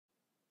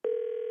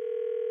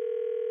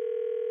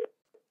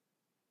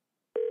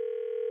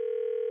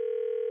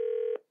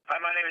Hi,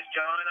 my name is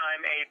John.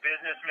 I'm a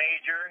business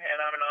major, and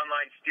I'm an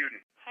online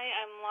student. Hi,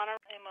 I'm Lana.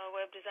 I'm a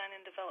web design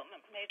and development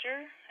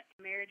major.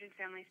 Marriage and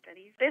family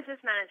studies. Business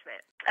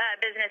management.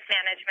 Business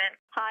management.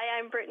 Hi,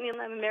 I'm Brittany.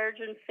 I'm a marriage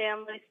and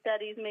family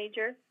studies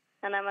major,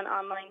 and I'm an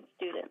online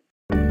student.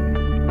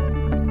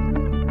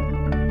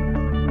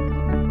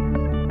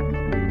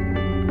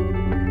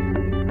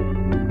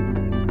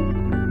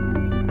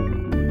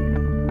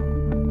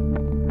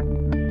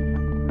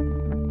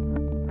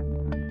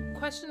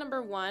 Question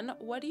number 1,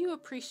 what do you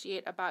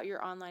appreciate about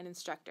your online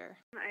instructor?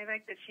 I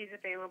like that she's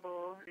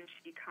available and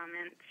she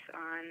comments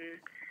on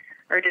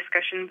our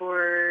discussion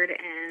board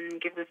and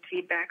gives us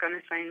feedback on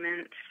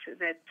assignments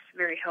that's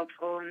very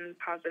helpful and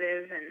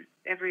positive. And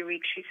every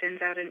week she sends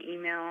out an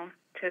email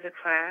to the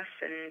class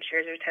and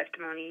shares her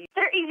testimony.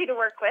 They're easy to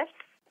work with.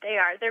 They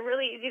are. They're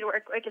really easy to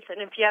work with.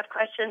 And if you have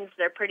questions,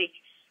 they're pretty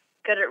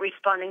good at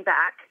responding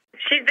back.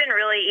 She's been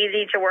really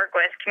easy to work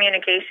with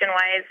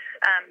communication-wise.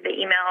 The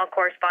email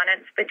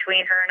correspondence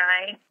between her and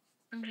I,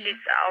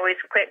 she's always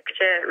quick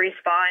to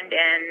respond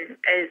and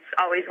is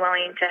always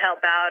willing to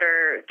help out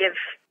or give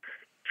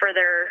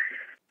further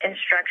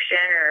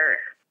instruction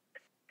or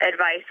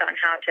advice on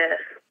how to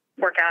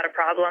work out a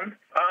problem.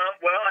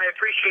 Well, I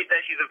appreciate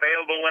that she's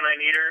available when I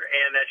need her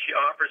and that she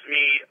offers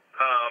me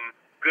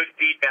good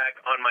feedback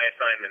on my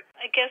assignments.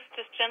 I guess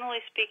just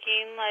generally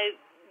speaking,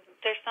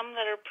 there's some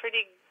that are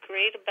pretty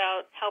great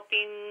about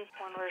helping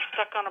when we're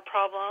stuck on a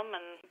problem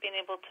and being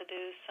able to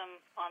do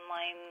some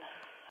online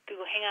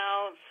Google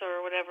Hangouts or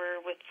whatever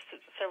with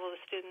several of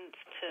the students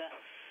to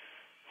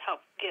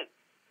help get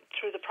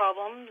through the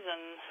problems,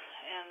 and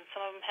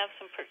some of them have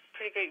some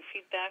pretty great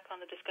feedback on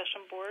the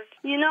discussion boards.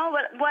 You know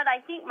what I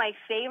think my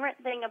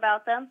favorite thing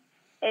about them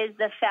is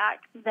the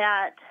fact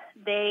that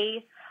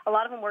a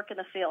lot of them work in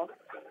the field.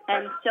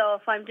 And so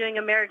if I'm doing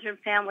a marriage and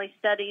family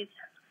studies,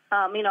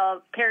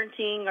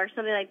 parenting or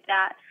something like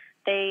that,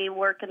 they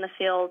work in the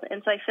field.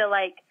 And so I feel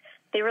like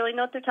they really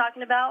know what they're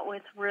talking about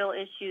with real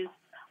issues,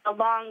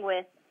 along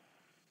with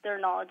they're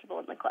knowledgeable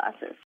in the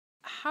classes.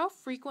 How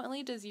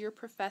frequently does your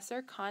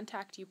professor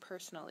contact you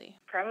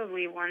personally?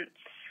 Probably once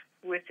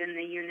within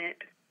the unit,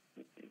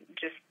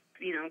 just,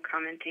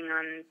 commenting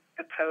on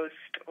a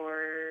post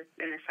or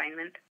an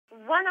assignment.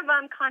 One of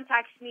them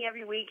contacts me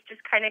every week,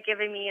 just kind of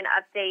giving me an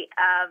update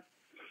of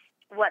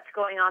what's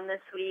going on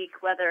this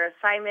week, whether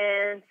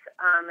assignments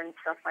and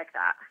stuff like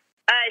that.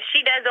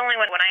 She does only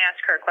when I ask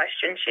her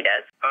questions, she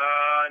does.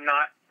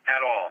 Not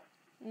at all.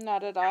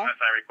 Not at all? Unless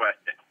I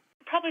request it.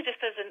 Probably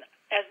just as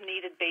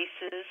needed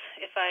basis.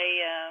 If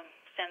I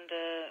send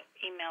an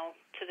email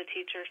to the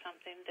teacher or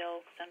something,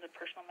 they'll send a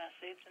personal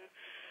message. And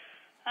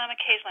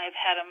occasionally I've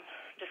had them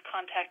just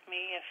contact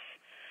me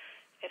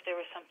if there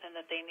was something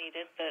that they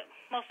needed, but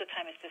most of the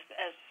time it's just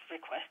as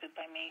requested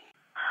by me.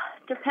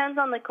 Depends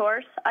on the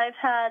course. I've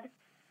had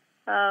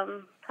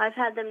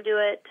them do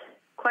it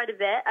quite a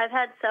bit. I've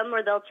had some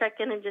where they'll check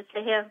in and just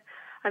say, hey,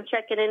 I'm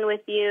checking in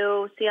with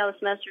you, see how the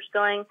semester's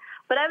going.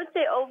 But I would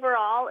say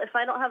overall, if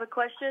I don't have a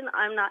question,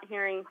 I'm not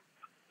hearing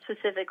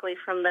specifically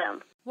from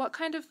them. What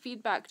kind of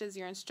feedback does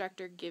your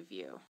instructor give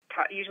you?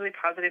 Usually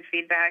positive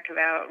feedback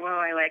about,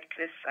 I liked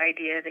this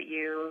idea that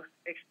you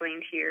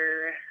explained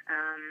here,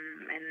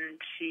 and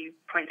she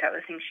points out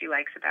the things she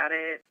likes about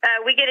it.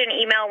 We get an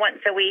email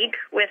once a week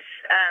with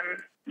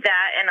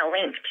that and a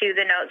link to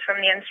the notes from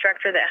the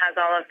instructor that has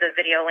all of the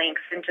video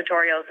links and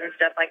tutorials and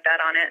stuff like that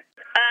on it.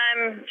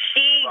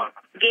 She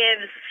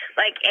gives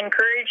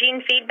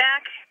encouraging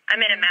feedback. I'm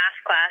in a math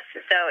class,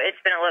 so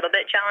it's been a little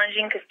bit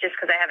challenging just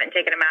because I haven't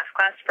taken a math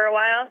class for a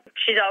while.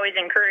 She's always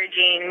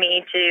encouraging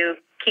me to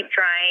keep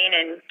trying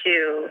and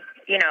to,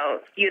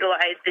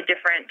 utilize the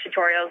different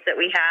tutorials that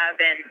we have.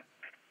 And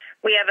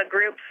we have a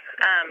group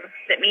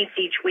that meets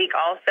each week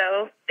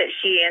also that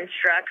she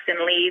instructs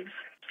and leads.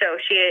 So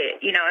she,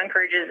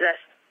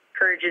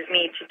 encourages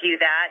me to do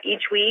that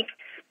each week,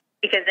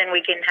 because then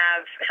we can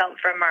have help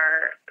from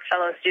our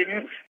fellow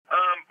students.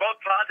 Both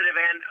positive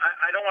and,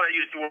 I don't want to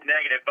use the word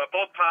negative, but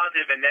both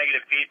positive and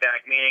negative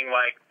feedback, meaning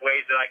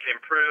ways that I can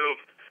improve,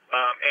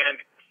 and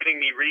giving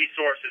me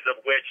resources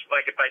of which,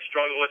 if I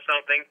struggle with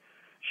something,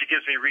 she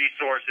gives me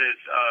resources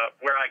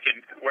where I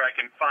can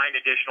find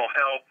additional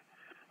help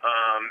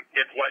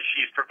if what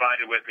she's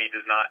provided with me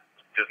does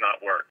not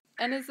work.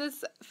 And is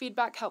this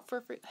feedback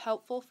helpful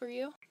for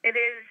you? It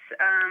is.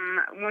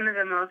 One of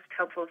the most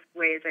helpful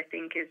ways, I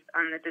think, is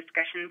on the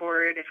discussion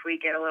board. If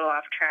we get a little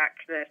off track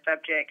the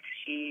subject,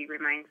 she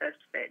reminds us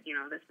that,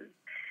 this is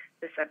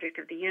the subject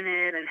of the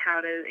unit and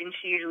and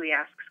she usually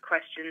asks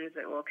questions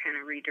that will kind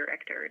of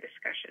redirect our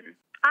discussion.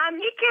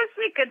 He gives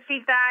me good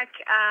feedback,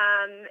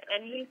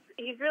 and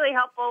he's really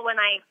helpful when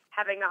I'm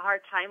having a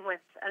hard time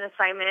with an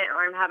assignment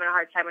or I'm having a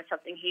hard time with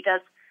something. He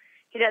does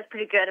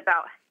pretty good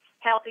about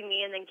helping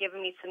me and then giving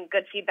me some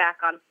good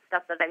feedback on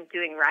stuff that I'm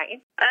doing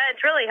right.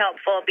 It's really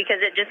helpful because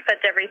it just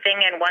puts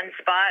everything in one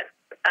spot,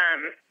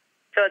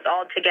 so it's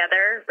all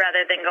together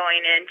rather than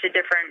going into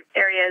different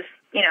areas,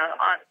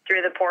 through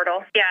the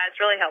portal. Yeah, it's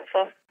really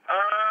helpful.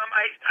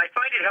 I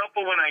find it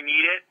helpful when I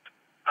need it,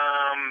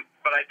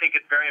 but I think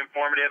it's very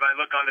informative. I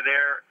look onto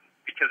there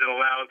because it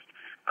allows.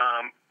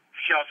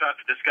 She also has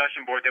a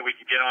discussion board that we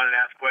can get on and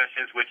ask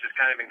questions, which is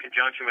kind of in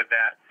conjunction with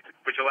that,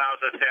 which allows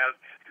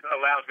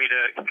me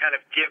to kind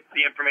of get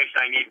the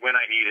information I need when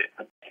I need it.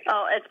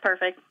 Oh, it's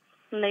perfect.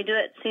 And they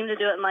seem to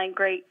do it in like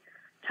great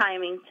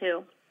timing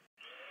too.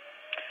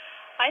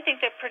 I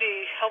think they're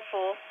pretty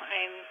helpful,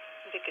 and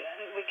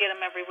we get them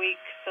every week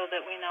so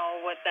that we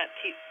know what that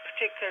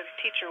particular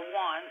teacher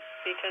wants,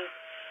 because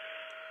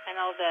I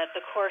know that the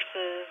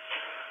courses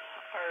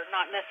are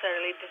not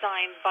necessarily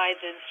designed by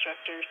the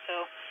instructor,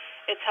 so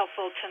it's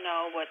helpful to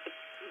know what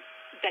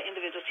the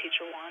individual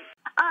teacher wants.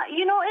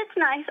 It's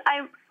nice.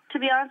 To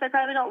be honest, I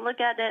probably don't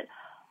look at it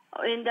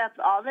in depth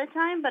all the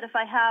time, but if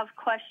I have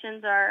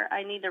questions or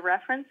I need to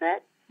reference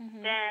it,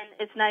 then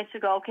it's nice to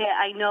go, okay,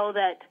 I know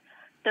that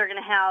they're going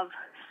to have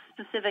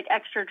specific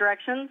extra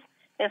directions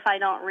if I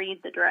don't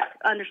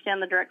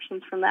understand the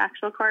directions from the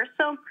actual course.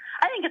 So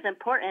I think it's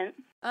important.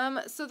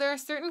 So there are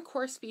certain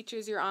course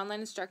features your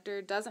online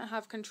instructor doesn't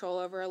have control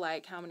over,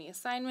 like how many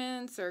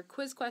assignments or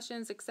quiz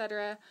questions,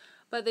 etc.,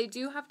 but they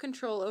do have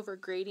control over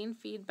grading,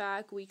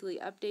 feedback, weekly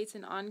updates,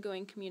 and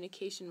ongoing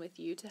communication with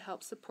you to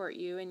help support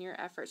you in your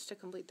efforts to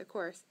complete the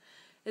course.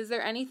 Is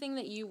there anything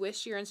that you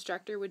wish your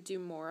instructor would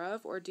do more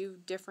of or do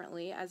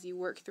differently as you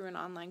work through an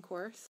online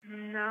course?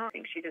 No, I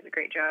think she does a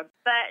great job.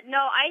 But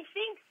no, I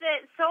think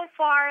that so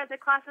far the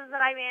classes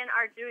that I'm in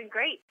are doing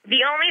great.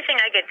 The only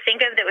thing I could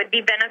think of that would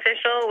be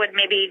beneficial would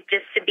maybe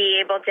just to be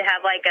able to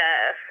have like a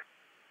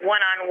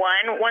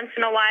one-on-one once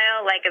in a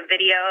while, like a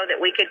video that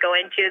we could go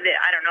into that.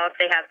 I don't know if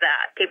they have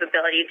that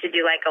capability to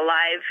do like a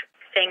live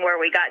thing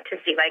where we got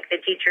to see like the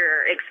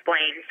teacher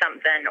explain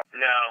something.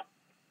 No.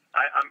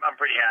 I'm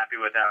pretty happy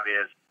with how it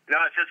is. No,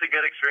 it's just a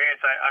good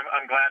experience.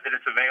 I'm glad that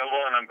it's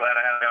available, and I'm glad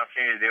I have the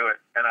opportunity to do it.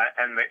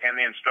 And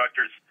the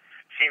instructors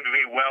seem to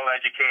be well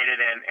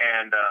educated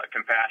and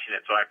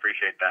compassionate, so I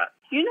appreciate that.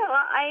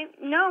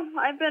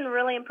 I've been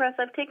really impressed.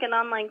 I've taken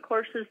online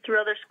courses through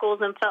other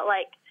schools and felt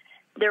like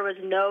there was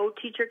no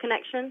teacher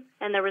connection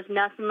and there was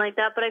nothing like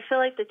that. But I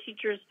feel like the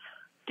teachers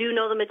do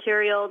know the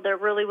material. They're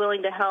really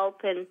willing to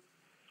help and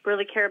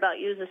really care about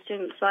you as a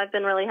student. So I've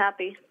been really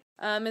happy.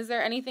 Is there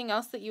anything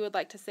else that you would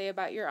like to say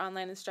about your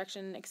online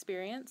instruction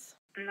experience?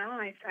 No,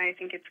 I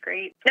think it's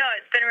great. No,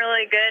 it's been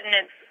really good,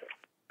 and it's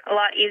a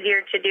lot easier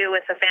to do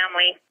with a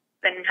family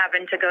than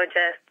having to go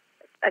to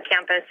a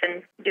campus and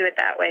do it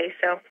that way.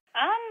 So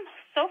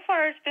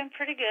far it's been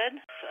pretty good.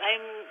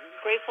 I'm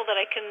grateful that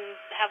I can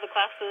have the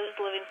classes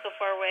living so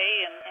far away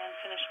and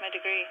finish my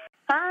degree.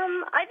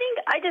 I think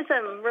I just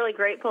am really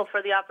grateful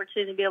for the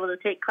opportunity to be able to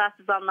take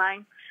classes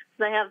online,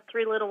 because I have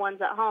 3 little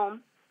ones at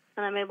home.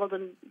 And I'm able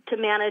to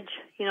manage,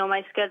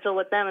 my schedule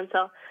with them. And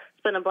so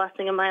it's been a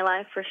blessing in my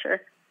life for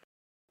sure.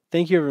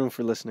 Thank you, everyone,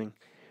 for listening.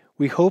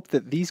 We hope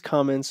that these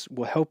comments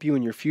will help you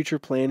in your future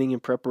planning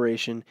and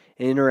preparation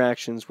and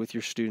interactions with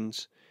your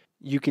students.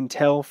 You can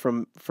tell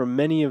from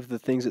many of the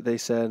things that they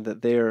said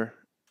that they are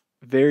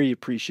very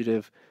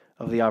appreciative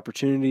of the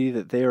opportunity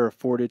that they are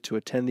afforded to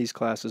attend these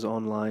classes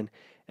online,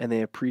 and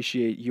they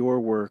appreciate your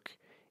work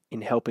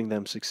in helping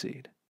them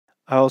succeed.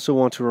 I also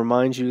want to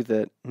remind you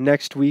that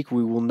next week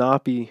we will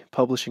not be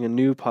publishing a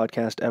new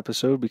podcast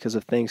episode because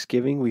of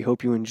Thanksgiving. We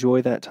hope you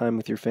enjoy that time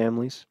with your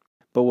families,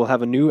 but we'll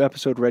have a new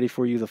episode ready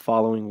for you the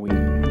following week.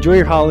 Enjoy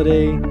your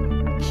holiday,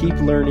 keep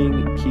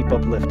learning, keep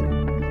uplifting.